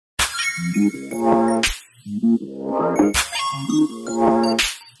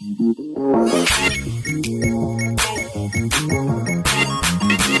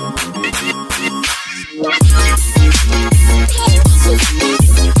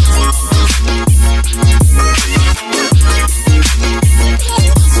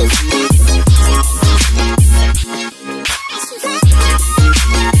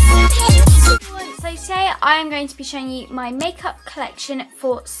I'm going to be showing you my makeup collection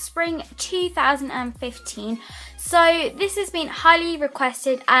for spring 2015. So this has been highly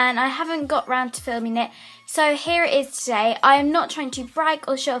requested and I haven't got round to filming it. So here it is today. I am not trying to brag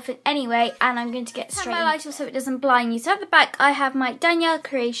or show off in any way, and I'm going to get straight into my light off so it doesn't blind you. So at the back I have my Danielle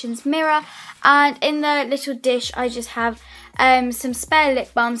Creations mirror, and in the little dish I just have some spare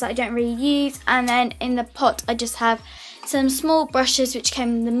lip balms that I don't really use, and then in the pot I just have some small brushes which came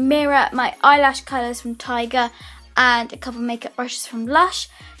in the mirror, my eyelash colours from Tiger, and a couple of makeup brushes from Lush.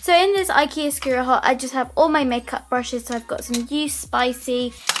 So in this IKEA Screw Hot I just have all my makeup brushes. So I've got some Youth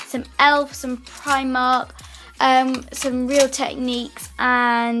Spicy, some ELF, some Primark, some Real Techniques,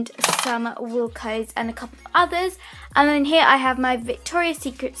 and some Wilko's, and a couple of others. And then here I have my Victoria's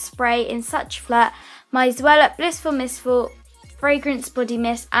Secret spray in Such Flirt, my Zoella Blissful Mistful Fragrance Body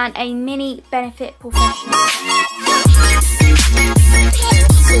Mist, and a mini Benefit Professional.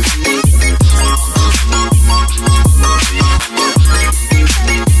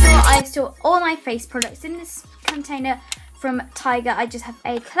 I store all my face products in this container from Tiger. I just have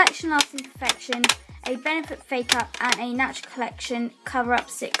a Collection Lasting Perfection, a Benefit Fake Up, and a Natural Collection Cover Up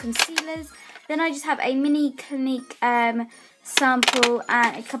Stick Concealers. Then I just have a mini Clinique sample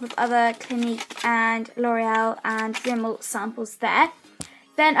and a couple of other Clinique and L'Oreal and Rimmel samples there.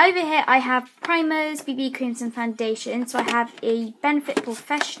 Then over here I have primers, BB creams and foundations. So I have a Benefit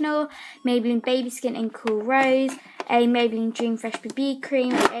Professional, Maybelline Baby Skin in Cool Rose, a Maybelline Dream Fresh BB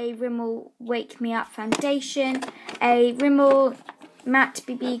cream, a Rimmel Wake Me Up foundation, a Rimmel Matte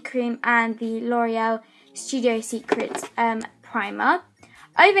BB cream, and the L'Oreal Studio Secrets primer.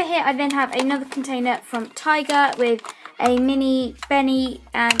 Over here I then have another container from Tiger with a mini Benny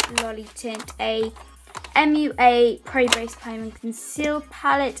and Lolly tint, a MUA Pro Base Prime and Conceal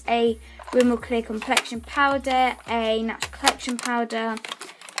palette, a Rimmel Clear Complexion powder, a Natural Collection powder,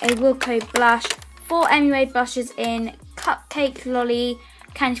 a Wilko blush, 4 MUA blushes in Cupcake, Lolly,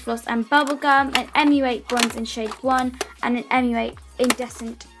 Candy Floss and Bubblegum, an MUA bronze in shade 1, and an MUA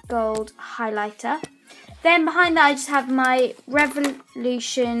Indecent Gold highlighter. Then behind that I just have my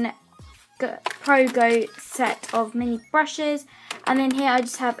Revolution Pro Go set of mini brushes, and then here I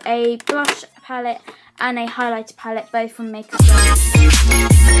just have a blush palette and a highlighter palette, both from Makeup Brand.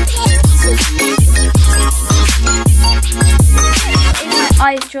 In my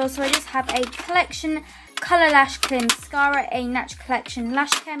eyes drawer, so I just have a Collection Colour Lash Clear Mascara, a Natural Collection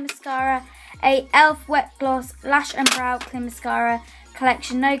Lash Care Mascara, a ELF Wet Gloss Lash and Brow Clear Mascara,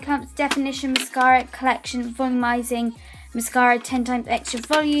 Collection No Clumps Definition Mascara, Collection Volumizing Mascara 10 times extra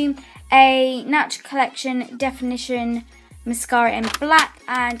volume, a Natural Collection Definition Mascara in black,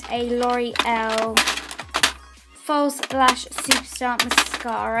 and a L'Oreal False Lash Superstar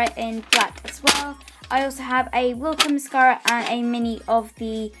Mascara in black as well. I also have a Wilko Mascara and a mini of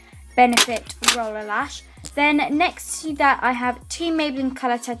the Benefit Roller Lash. Then next to that I have 2 Maybelline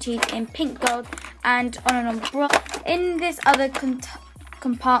Colour Tattoos in Pink Gold and On and On Bronze. In this other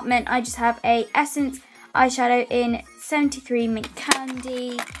compartment I just have a Essence eyeshadow in 73 Mint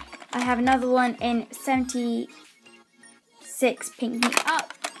Candy. I have another one in 76 Pink Me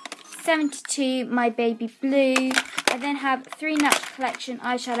Up, 72 My Baby Blue. I then have 3 Natural Collection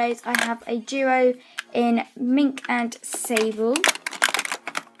eyeshadows. I have a duo in Mink and Sable.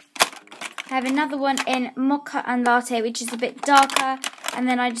 I have another one in Mocha and Latte, which is a bit darker, and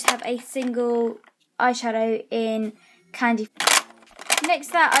then I just have a single eyeshadow in Candy. Next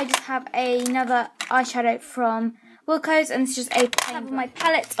to that I just have another eyeshadow from Wilko's, and it's just a tab of my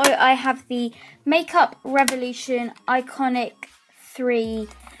palettes. Oh, I have the Makeup Revolution Iconic 3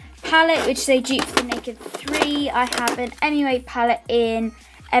 palette, which is a dupe for the Naked 3. I have an MUA palette in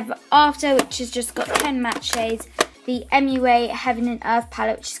Ever After, which has just got 10 matte shades. The MUA Heaven and Earth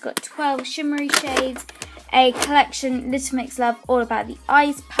palette, which has got 12 shimmery shades. A Collection Little Mix Love All About the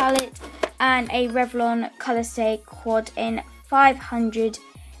Eyes palette, and a Revlon Colour Stay Quad in 500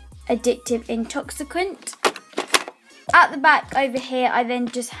 Addictive Intoxicant. At the back over here I then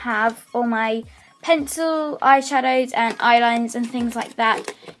just have all my pencil, eyeshadows and eyeliners and things like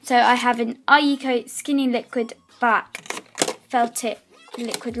that. So I have an Ayuko Skinny Liquid Black Felt Tip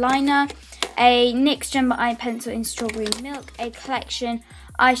Liquid Liner, a NYX Jumbo Eye Pencil in Strawberry Milk, a Collection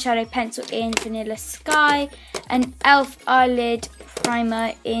Eyeshadow Pencil in Vanilla Sky, an ELF Eyelid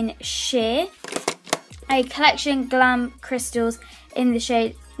primer in Sheer, a Collection Glam Crystals in the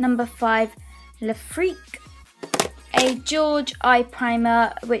shade number 5 Le Freak, a George eye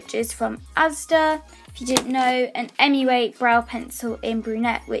primer which is from Asda. If you didn't know, an MUA brow pencil in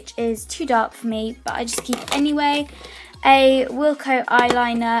Brunette, which is too dark for me, but I just keep it anyway. A Wilko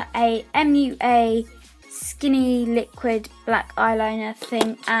eyeliner, a MUA skinny liquid black eyeliner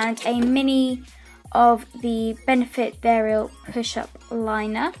thing, and a mini of the Benefit Burial push-up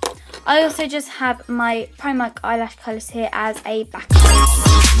liner. I also just have my Primark eyelash colours here as a backup.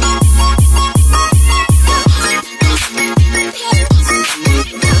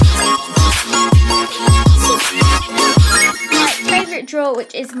 My favourite drawer,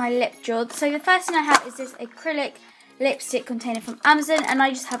 which is my lip drawer. So the first thing I have is this acrylic lipstick container from Amazon, and I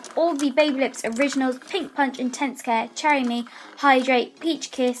just have all the Baby Lips Originals, Pink Punch, Intense Care, Cherry Me, Hydrate,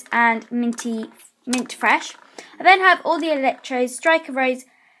 Peach Kiss and Mint Fresh. I then have all the Electros, Striker Rose,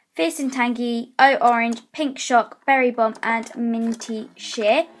 Fierce and Tangy, O Orange, Pink Shock, Berry Bomb and Minty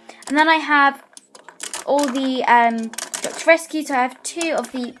Sheer. And then I have all the Dr. Rescue, so I have 2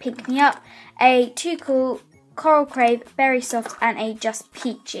 of the Pink Me Up, a Too Cool, Coral Crave, Berry Soft and a Just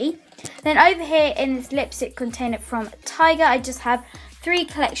Peachy. Then over here in this lipstick container from Tiger, I just have 3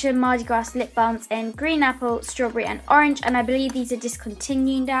 Collection Mardi Gras lip balms in Green Apple, Strawberry and Orange, and I believe these are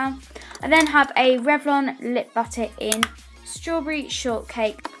discontinued now. I then have a Revlon lip butter in Strawberry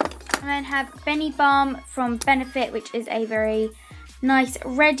Shortcake. I then have Benny Balm from Benefit, which is a very nice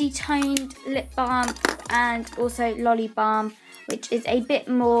reddy toned lip balm, and also Lolly Balm, which is a bit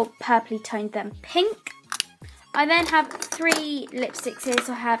more purpley toned than pink. I then have 3 lipsticks here,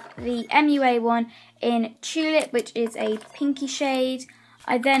 so I have the MUA one in Tulip, which is a pinky shade.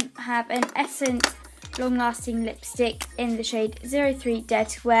 I then have an Essence Long Lasting lipstick in the shade 03 Dare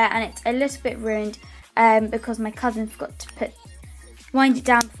to Wear, and it's a little bit ruined because my cousin forgot to wind it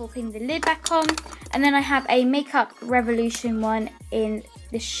down before putting the lid back on. And then I have a Makeup Revolution one in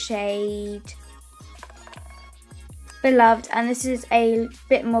the shade Beloved, and this is a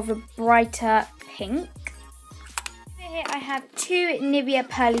bit more of a brighter pink. Here I have 2 Nivea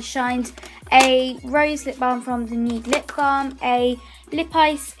Pearly Shines, a Rose Lip Balm from the Nude Lip Balm, a Lip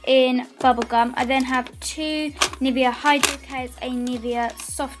Ice in Bubblegum. I then have 2 Nivea Hydro Cares, a Nivea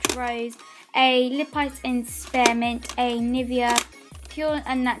Soft Rose, a Lip Ice in Spearmint, a Nivea Pure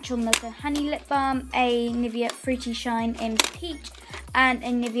and Natural Milk and Honey Lip Balm, a Nivea Fruity Shine in Peach, and a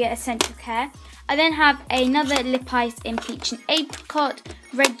Nivea Essential Care. I then have another Lip Ice in Peach and Apricot,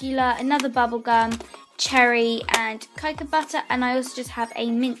 regular, another Bubblegum, cherry and cocoa butter, and I also just have a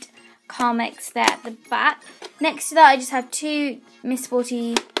mint Carmex there at the back. Next to that I just have 2 Miss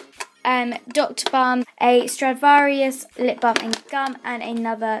Sporty Dr. Balm, a Stradivarius lip balm in Gum, and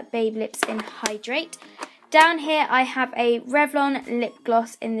another Babe Lips in Hydrate. Down here I have a Revlon lip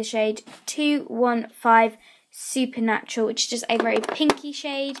gloss in the shade 215 Supernatural, which is just a very pinky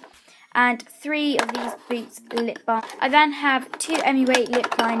shade, and 3 of these Boots lip balm. I then have 2 MUA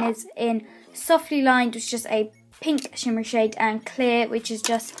lip liners in Softly Lined, which is just a pink shimmer shade, and Clear, which is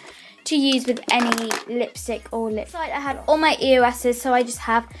just to use with any lipstick or lip. Inside I have all my EOSs, so I just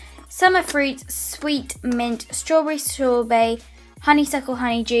have Summer Fruit, Sweet Mint, Strawberry Sorbet, Honeysuckle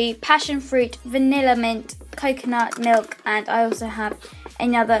Honeydew, Passion Fruit, Vanilla Mint, Coconut Milk, and I also have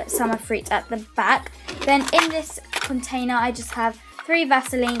another Summer Fruit at the back. Then in this container I just have 3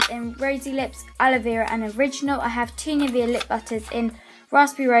 Vaselines in Rosy Lips, Aloe Vera and Original. I have 2 Nivea lip butters in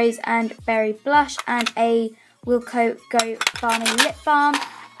Raspberry Rose and Berry Blush, and a Wilko Go Balmy Lip Balm.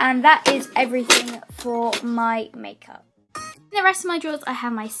 And that is everything for my makeup. In the rest of my drawers I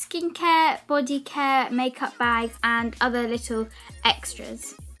have my skincare, body care, makeup bags and other little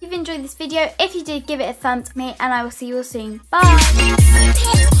extras. If you've enjoyed this video, if you did, give it a thumbs up, and I will see you all soon. Bye!